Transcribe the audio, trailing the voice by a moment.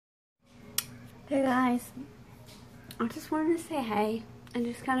Hey guys, I just wanted to say hey and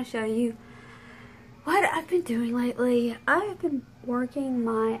just kind of show you what I've been doing lately. I've been working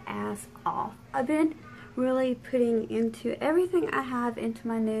my ass off. I've been really putting into everything I have into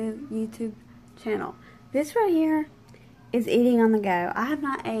my new YouTube channel. This right here is eating on the go. I have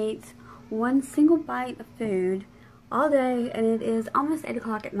not ate one single bite of food all day, and it is almost 8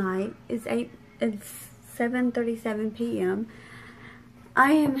 o'clock at night. It's 7:37 p.m.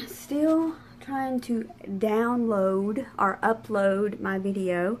 I am still trying to download or upload my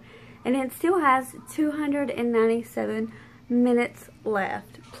video, and it still has 297 minutes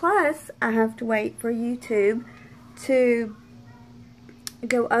left. Plus, I have to wait for YouTube to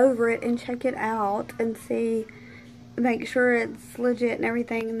go over it and check it out and see, make sure it's legit and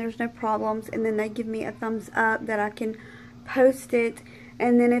everything and there's no problems, and then they give me a thumbs up that I can post it.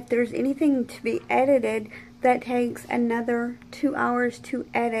 And then if there's anything to be edited, that takes another 2 hours to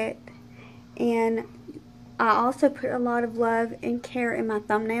edit. And I also put a lot of love and care in my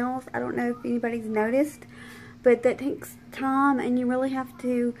thumbnails. I don't know if anybody's noticed, but that takes time, and you really have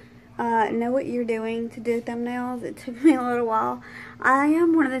to know what you're doing to do thumbnails. It took me a little while. I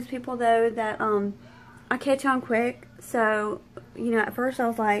am one of those people though that I catch on quick. So, you know, at first I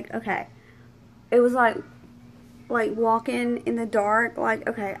was like, okay, it was like walking in the dark, like,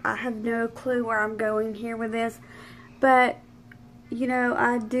 okay, I have no clue where I'm going here with this, but you know,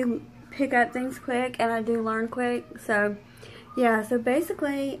 I do pick up things quick and I do learn quick. So yeah, so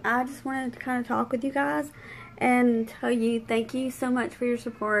basically I just wanted to kind of talk with you guys and tell you thank you so much for your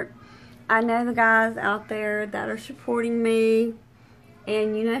support. I know the guys out there that are supporting me,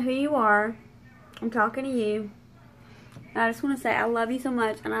 and you know who you are. I'm talking to you. And I just want to say I love you so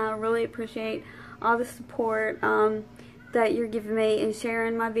much, and I really appreciate all the support that you're giving me and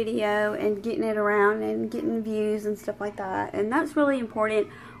sharing my video and getting it around and getting views and stuff like that. And that's really important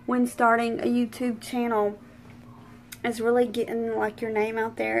when starting a YouTube channel, is really getting like your name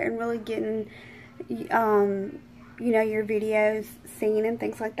out there and really getting you know, your videos seen and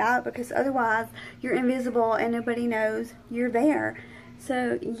things like that, because otherwise you're invisible and nobody knows you're there.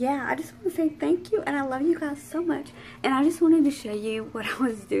 So yeah, I just want to say thank you, and I love you guys so much. And I just wanted to show you what I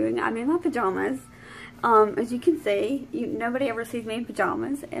was doing. I'm in my pajamas. As you can see, nobody ever sees me in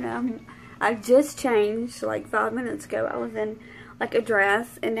pajamas, and I just changed like 5 minutes ago. I was in like a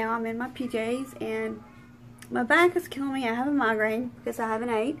dress, and now I'm in my PJs, and my back is killing me. I have a migraine because I haven't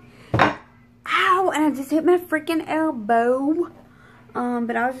ate. Ow! And I just hit my freaking elbow.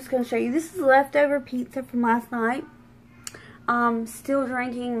 But I was just going to show you. This is leftover pizza from last night. Still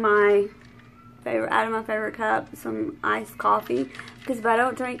drinking my favorite, out of my favorite cup, some iced coffee. Because if I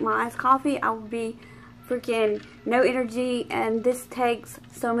don't drink my iced coffee, I will be freaking no energy. And this takes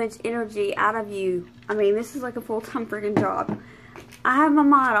so much energy out of you. I mean, this is like a full-time freaking job. I have my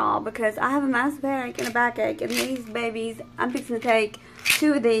mind all because I have a massive headache and a backache, and these babies, I'm fixing to take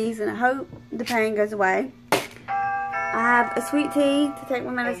 2 of these, and I hope the pain goes away. I have a sweet tea to take my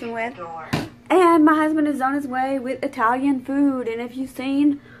medicine with, and my husband is on his way with Italian food. And if you've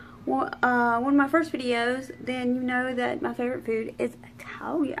seen one of my first videos, then you know that my favorite food is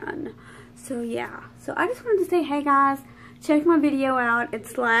Italian. So yeah, so I just wanted to say, hey guys, check my video out.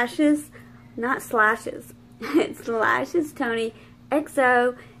 It's Slashes, not Slashes. It's Slashes Tony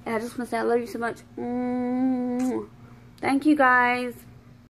XO, and I just want to say I love you so much. Thank you guys.